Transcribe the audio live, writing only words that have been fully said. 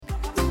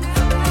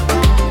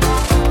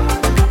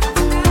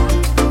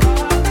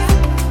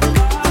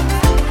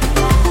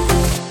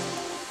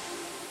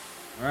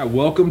All right,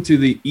 welcome to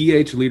the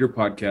Leader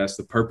Podcast.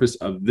 The purpose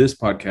of this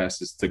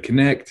podcast is to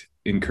connect,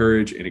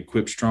 encourage, and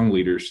equip strong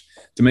leaders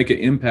to make an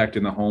impact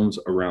in the homes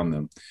around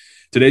them.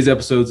 Today's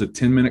episode is a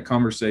 10-minute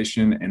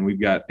conversation, and we've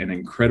got an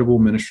incredible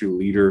ministry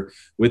leader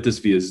with us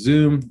via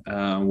Zoom.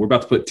 We're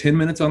about to put 10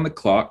 minutes on the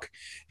clock.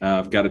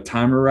 I've got a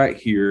timer right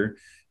here.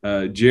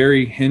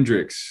 Jerry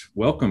Hendricks,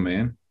 welcome,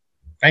 man.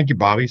 Thank you,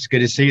 Bobby. It's good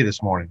to see you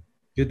this morning.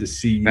 Good to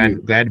see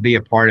you. Glad to be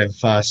a part of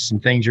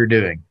some things you're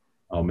doing.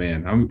 Oh,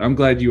 man, I'm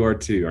glad you are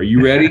too. Are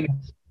you ready?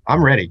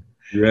 I'm ready.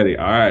 You ready?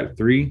 All right.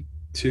 3,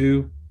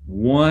 2,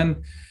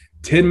 1.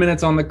 10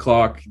 minutes on the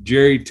clock.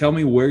 Jerry, tell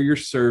me where you're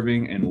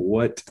serving and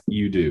what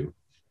you do.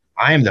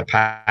 I am the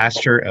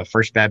pastor of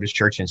First Baptist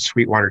Church in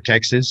Sweetwater,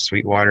 Texas.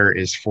 Sweetwater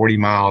is 40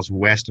 miles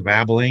west of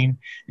Abilene.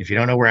 If you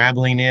don't know where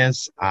Abilene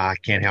is, I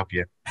can't help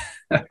you.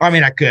 I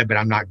mean, I could, but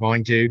I'm not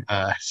going to.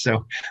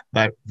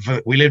 But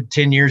we lived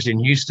 10 years in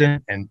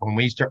Houston, and when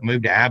we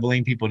moved to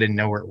Abilene, people didn't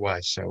know where it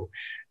was. So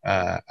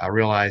I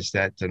realized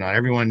that not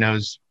everyone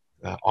knows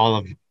all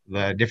of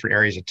the different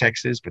areas of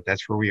Texas, but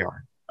that's where we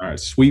are. All right.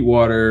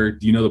 Sweetwater,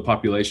 do you know the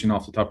population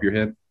off the top of your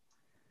head?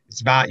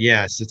 It's about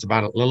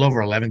a little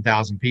over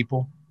 11,000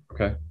 people.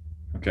 Okay.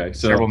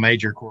 So several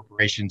major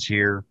corporations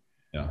here,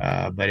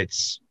 but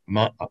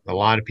a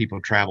lot of people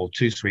travel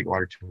to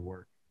Sweetwater to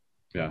work.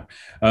 Yeah.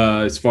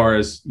 As far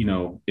as,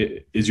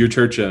 is your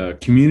church a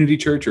community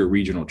church or a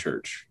regional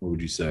church? What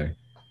would you say?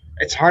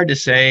 It's hard to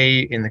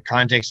say in the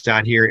context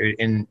out here.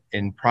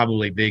 In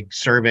probably big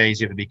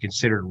surveys, it would be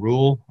considered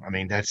rural. I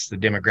mean, that's the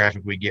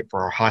demographic we get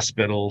for our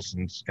hospitals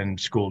and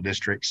school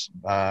districts.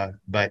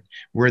 But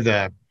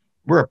we're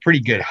a pretty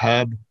good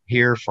hub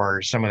here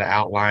for some of the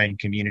outlying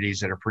communities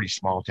that are pretty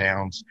small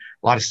towns.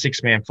 A lot of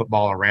 6-man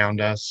football around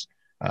us.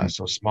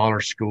 So smaller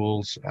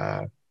schools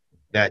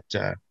that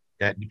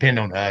depend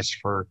on us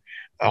for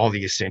all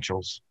the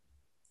essentials.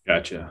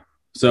 Gotcha.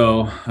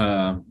 So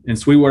in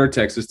Sweetwater,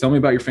 Texas, tell me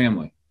about your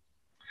family.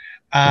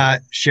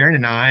 Sharon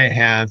and I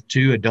have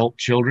 2 adult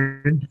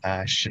children.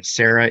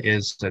 Sarah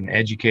is an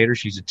educator.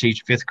 She's a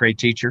 5th grade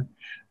teacher.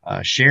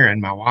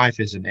 Sharon, my wife,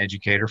 is an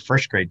educator,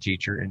 1st grade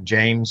teacher, and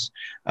James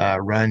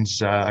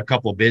runs a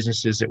couple of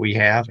businesses that we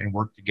have and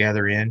work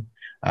together in,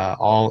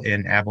 all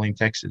in Abilene,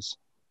 Texas.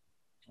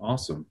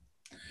 Awesome.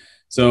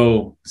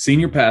 So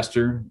senior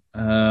pastor,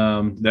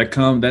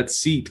 that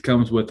seat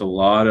comes with a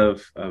lot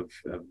of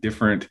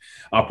different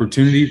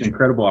opportunities,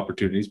 incredible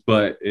opportunities,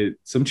 but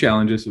some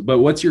challenges. But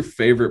what's your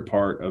favorite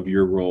part of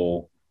your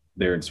role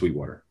there in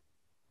Sweetwater?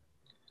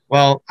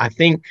 Well, I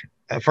think,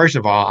 first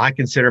of all, I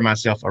consider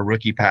myself a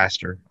rookie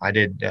pastor. I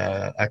did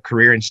a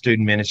career in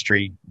student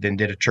ministry, then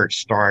did a church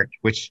start,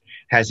 which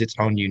has its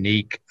own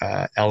unique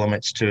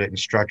elements to it and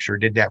structure.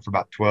 Did that for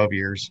about 12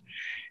 years.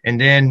 And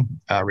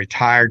then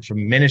retired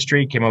from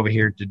ministry, came over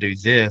here to do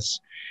this.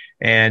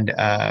 And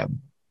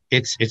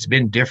it's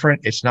been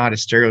different. It's not a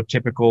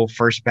stereotypical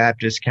First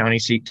Baptist county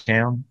seat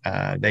town.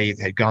 They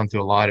had gone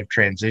through a lot of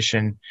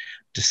transition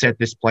to set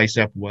this place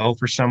up well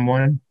for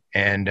someone.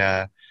 And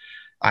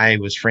I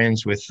was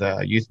friends with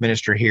youth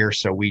minister here,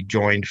 so we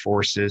joined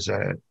forces.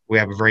 We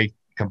have a very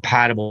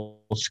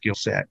compatible skill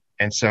set.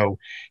 And so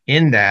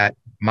in that,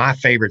 my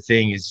favorite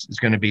thing is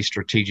going to be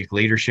strategic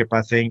leadership,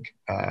 I think.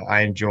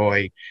 I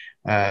enjoy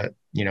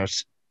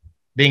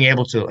being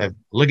able to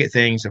look at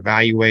things,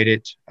 evaluate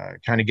it,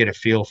 kind of get a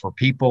feel for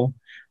people,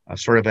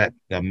 sort of the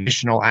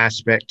missional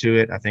aspect to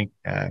it. I think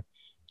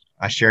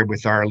I shared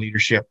with our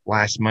leadership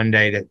last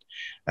Monday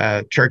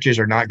that churches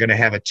are not going to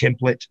have a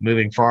template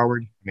moving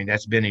forward. I mean,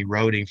 that's been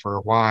eroding for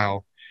a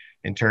while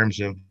in terms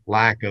of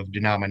lack of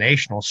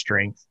denominational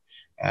strength.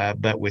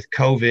 But with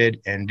COVID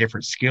and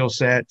different skill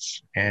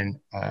sets and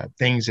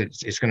things that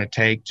it's going to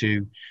take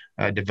to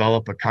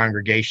develop a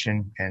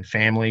congregation and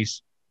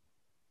families,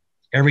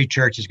 every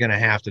church is going to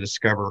have to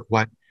discover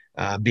what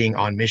being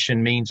on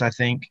mission means, I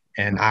think.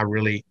 And I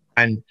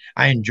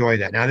enjoy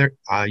that. Now,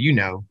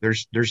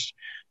 there's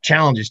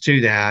challenges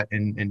to that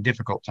and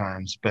difficult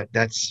times, but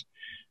that's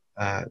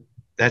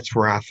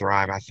where I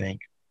thrive, I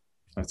think.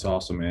 That's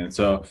awesome, man.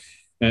 So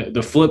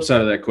the flip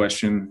side of that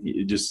question,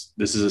 this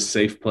is a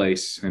safe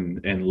place,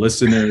 and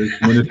listeners,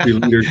 ministry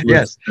leaders,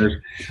 yes,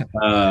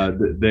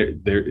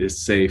 there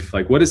is safe.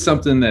 Like, what is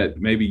something that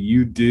maybe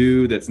you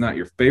do that's not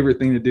your favorite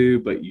thing to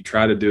do, but you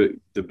try to do it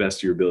the best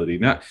of your ability?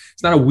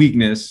 It's not a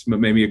weakness, but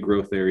maybe a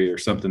growth area or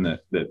something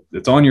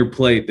that's on your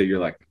plate that you're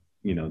like,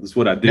 this is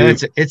what I do. No,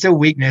 it's a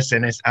weakness,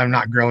 and I'm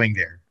not growing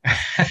there.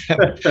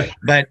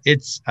 But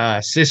it's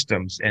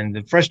systems. And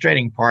the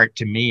frustrating part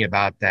to me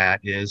about that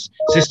is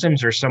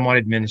systems are somewhat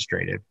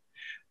administrative.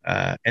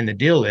 And the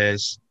deal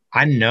is,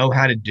 I know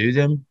how to do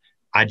them.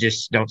 I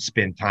just don't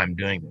spend time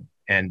doing them.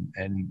 And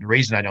the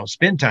reason I don't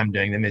spend time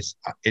doing them is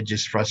it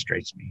just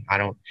frustrates me.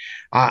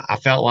 I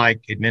felt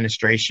like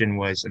administration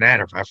was I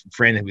had a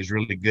friend that was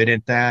really good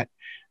at that.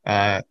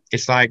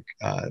 It's like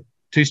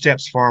 2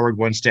 steps forward,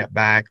 1 step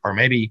back, or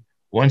maybe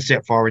 1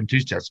 step forward and 2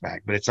 steps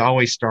back, but it's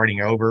always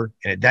starting over.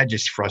 And that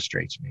just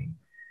frustrates me.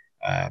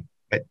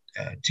 But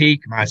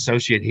Teak, my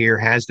associate here,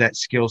 has that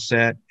skill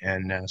set.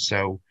 And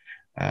so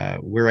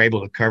we're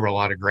able to cover a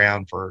lot of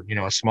ground for,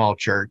 a small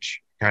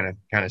church kind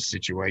of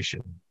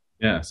situation.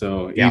 Yeah.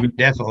 So Yeah, even,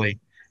 definitely.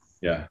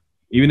 yeah,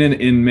 even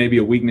in maybe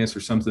a weakness or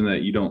something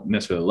that you don't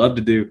necessarily love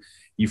to do,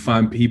 you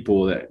find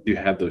people that do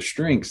have those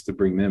strengths to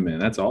bring them in.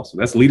 That's awesome.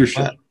 That's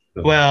leadership. Well,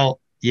 So, well,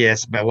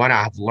 yes, but what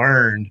I've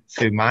learned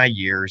through my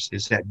years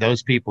is that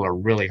those people are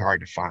really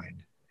hard to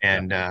find, yeah.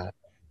 and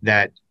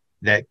that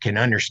that can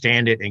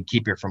understand it and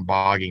keep it from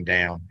bogging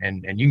down.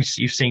 And you've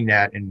seen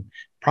that in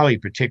probably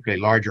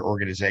particularly larger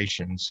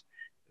organizations.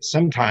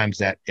 Sometimes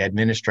that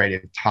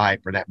administrative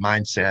type or that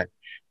mindset,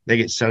 they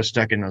get so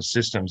stuck in those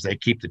systems, they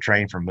keep the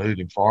train from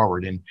moving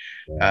forward. And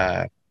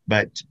Yeah.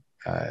 but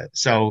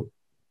so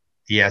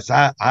yes,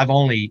 I've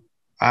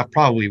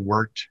probably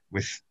worked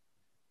with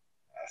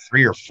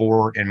 3 or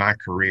 4 in my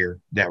career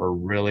that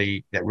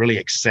really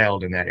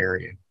excelled in that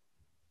area.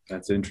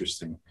 That's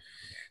interesting.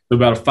 So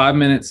about 5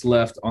 minutes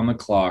left on the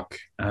clock.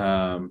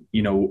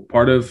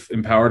 Part of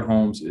Empowered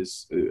Homes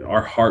is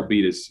our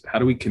heartbeat is how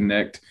do we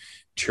connect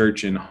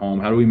church and home?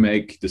 How do we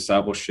make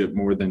discipleship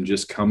more than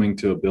just coming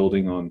to a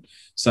building on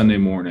Sunday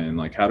morning?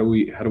 Like, how do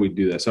we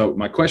do that? So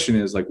my question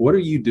is, like, what are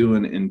you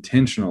doing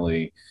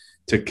intentionally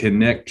to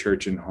connect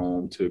church and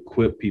home, to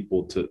equip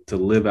people to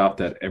live out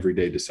that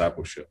everyday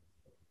discipleship?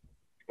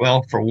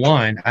 Well, for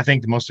one, I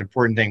think the most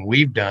important thing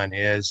we've done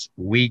is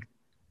we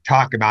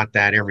talk about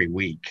that every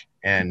week,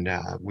 and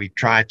we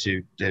try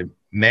to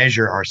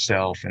measure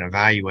ourselves and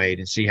evaluate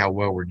and see how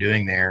well we're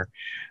doing there.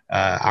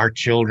 Our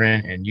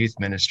children and youth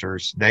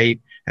ministers, they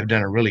have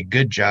done a really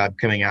good job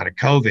coming out of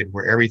COVID,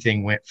 where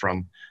everything went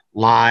from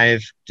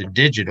live to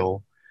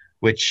digital,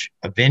 which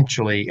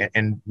eventually,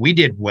 and we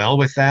did well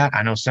with that.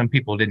 I know some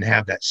people didn't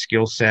have that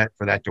skill set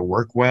for that to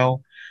work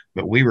well,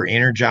 but we were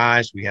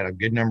energized. We had a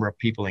good number of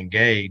people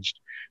engaged.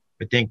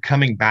 But then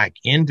coming back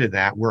into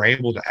that, we're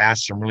able to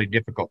ask some really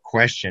difficult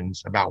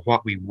questions about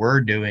what we were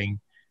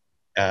doing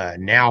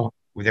now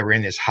that we're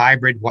in this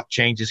hybrid. What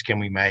changes can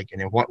we make?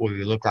 And then what will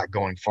we look like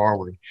going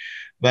forward?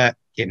 But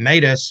it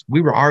made us,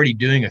 we were already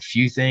doing a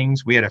few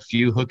things. We had a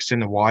few hooks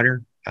in the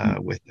water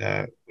with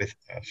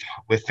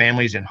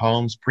families and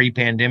homes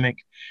pre-pandemic,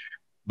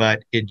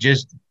 but it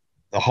just,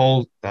 the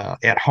whole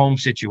at-home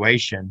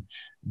situation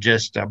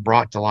just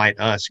brought to light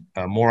us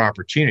more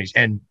opportunities.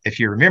 And if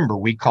you remember,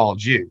 we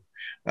called you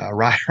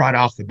right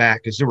off the bat,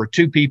 because there were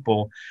 2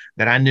 people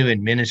that I knew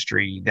in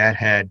ministry that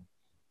had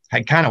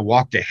kind of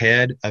walked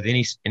ahead of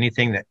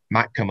anything that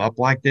might come up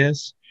like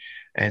this.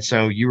 And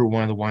so you were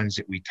one of the ones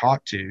that we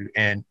talked to,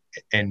 and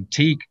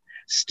Teak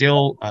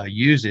still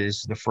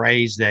uses the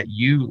phrase that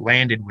you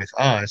landed with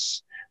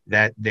us,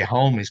 that the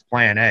home is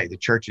plan A, the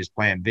church is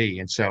plan B.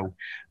 And so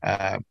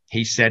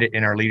he said it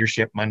in our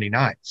leadership Monday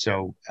night.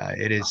 So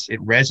it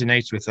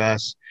resonates with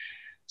us.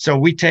 So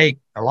we take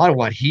a lot of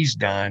what he's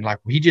done, like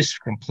he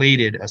just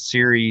completed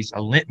a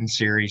Lenten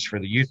series for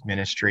the youth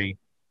ministry.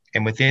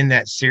 And within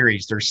that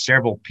series, there's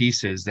several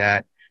pieces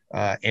that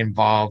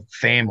involve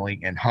family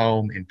and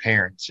home and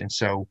parents. And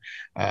so,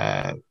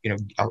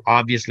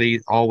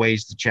 obviously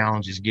always the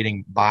challenge is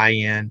getting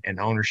buy-in and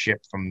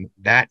ownership from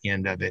that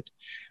end of it.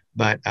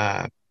 But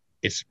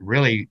it's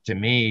really, to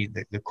me,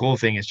 the cool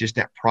thing is just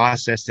that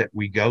process that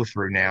we go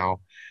through now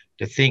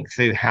to think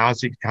through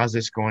how's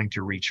this going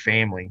to reach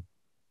family.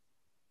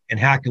 And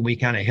how can we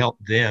kind of help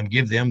them,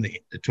 give them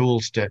the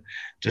tools to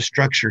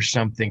structure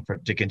something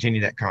to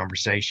continue that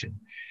conversation?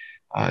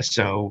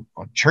 So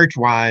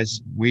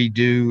church-wise,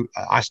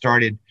 I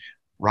started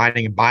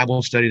writing a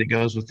Bible study that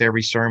goes with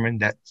every sermon.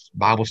 That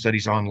Bible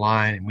study's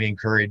online, and we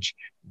encourage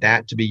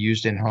that to be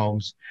used in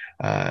homes.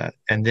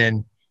 And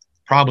then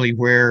probably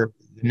where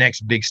the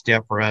next big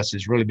step for us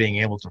is really being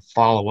able to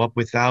follow up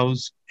with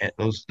those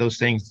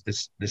things.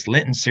 This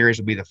Lenten series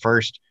will be the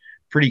first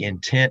pretty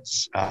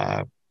intense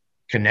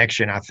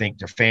connection, I think,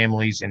 to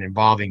families and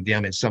involving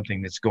them in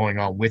something that's going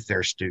on with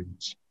their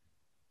students.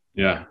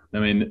 Yeah. I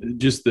mean,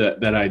 just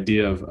that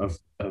idea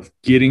of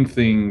getting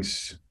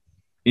things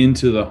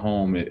into the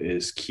home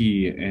is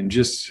key, and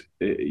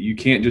you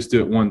can't just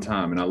do it one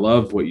time. And I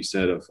love what you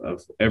said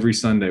of every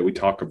Sunday we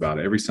talk about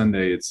it. Every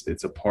Sunday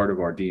it's a part of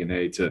our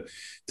DNA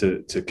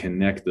to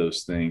connect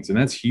those things. And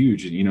that's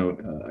huge.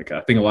 And, like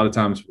I think a lot of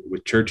times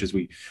with churches,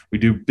 we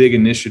do big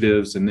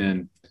initiatives and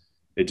then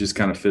it just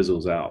kind of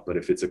fizzles out. But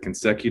if it's a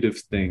consecutive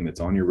thing that's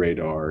on your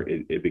radar,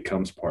 it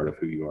becomes part of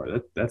who you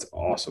are. That's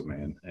awesome,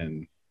 man.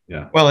 And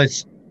yeah. Well,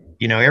 it's,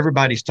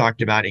 everybody's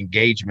talked about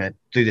engagement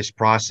through this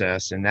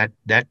process, and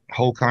that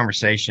whole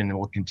conversation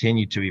will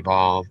continue to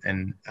evolve.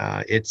 And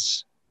I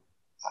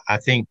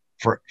think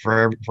for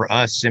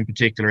us in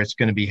particular, it's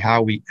going to be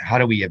how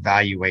do we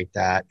evaluate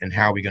that, and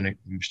how are we going to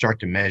start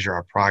to measure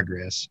our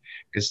progress?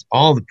 Because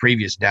all the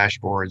previous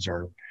dashboards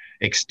are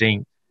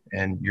extinct,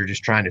 and you're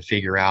just trying to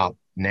figure out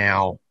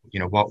now,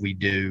 what we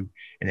do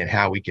and then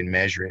how we can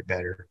measure it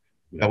better.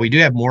 But we do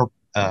have more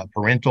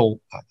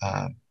parental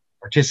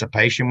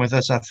participation with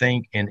us, I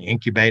think, in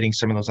incubating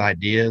some of those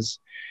ideas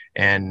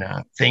and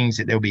things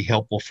that will be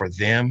helpful for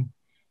them.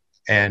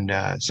 And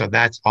so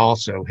that's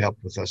also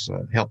helped with us,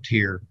 helped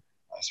here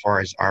as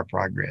far as our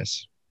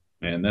progress.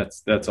 Man,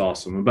 that's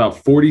awesome.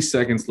 About 40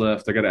 seconds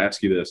left. I got to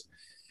ask you this.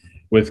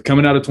 With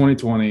coming out of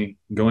 2020,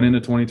 going into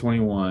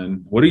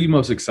 2021, what are you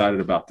most excited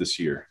about this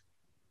year?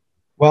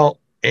 Well,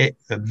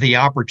 the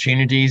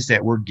opportunities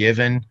that we're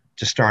given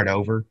to start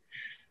over.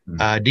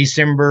 In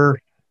December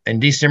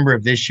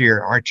of this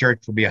year, our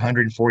church will be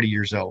 140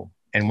 years old.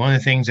 And one of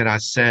the things that I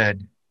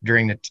said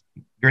during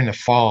the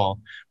fall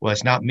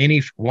was not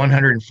many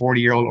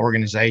 140-year-old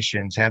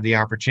organizations have the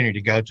opportunity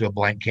to go to a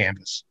blank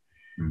canvas.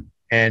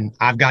 And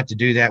I've got to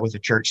do that with a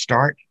church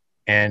start.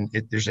 And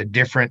there's a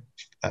different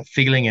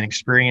feeling and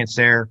experience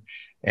there.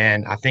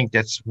 And I think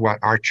that's what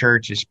our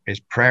church is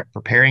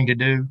preparing to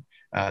do.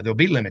 There'll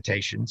be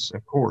limitations,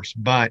 of course,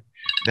 but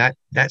that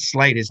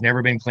slate has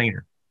never been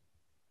cleaner.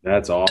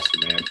 That's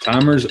awesome, man.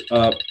 Timer's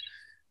up.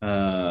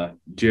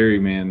 Jerry,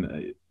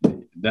 man,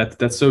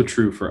 that's so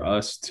true for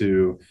us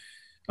to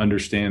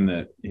understand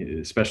that,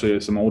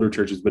 especially some older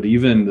churches, but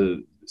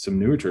even some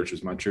newer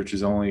churches. My church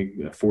is only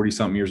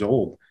 40-something years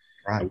old.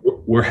 Right.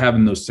 We're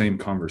having those same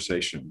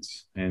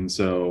conversations. And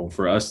so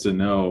for us to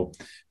know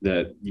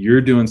that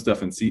you're doing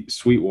stuff in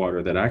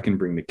Sweetwater that I can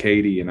bring to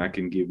Katy and I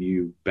can give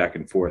you back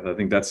and forth, I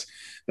think that's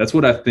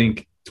what I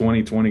think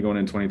 2020 going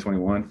into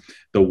 2021,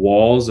 the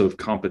walls of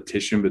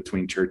competition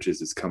between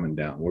churches is coming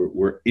down.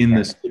 We're in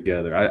this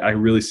together. I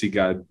really see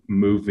God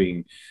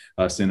moving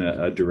us in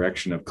a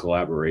direction of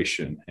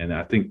collaboration. And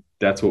I think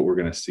that's what we're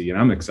going to see. And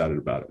I'm excited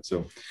about it.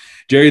 So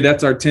Jerry,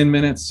 that's our 10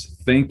 minutes.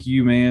 Thank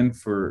you, man,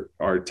 for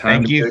our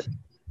time. Thank you.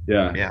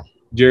 Yeah.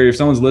 Jerry, if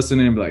someone's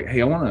listening and be like,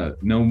 hey, I want to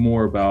know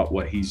more about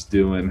what he's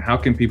doing, how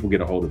can people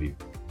get a hold of you?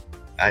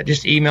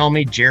 Just email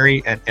me,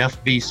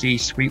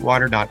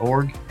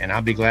 jerry@fbcsweetwater.org, and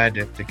I'll be glad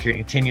to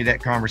continue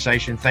that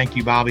conversation. Thank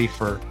you, Bobby,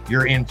 for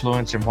your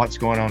influence and what's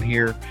going on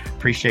here.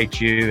 Appreciate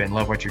you and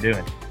love what you're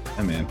doing.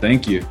 Yeah, man.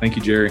 Thank you. Thank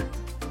you, Jerry. You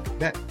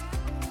bet.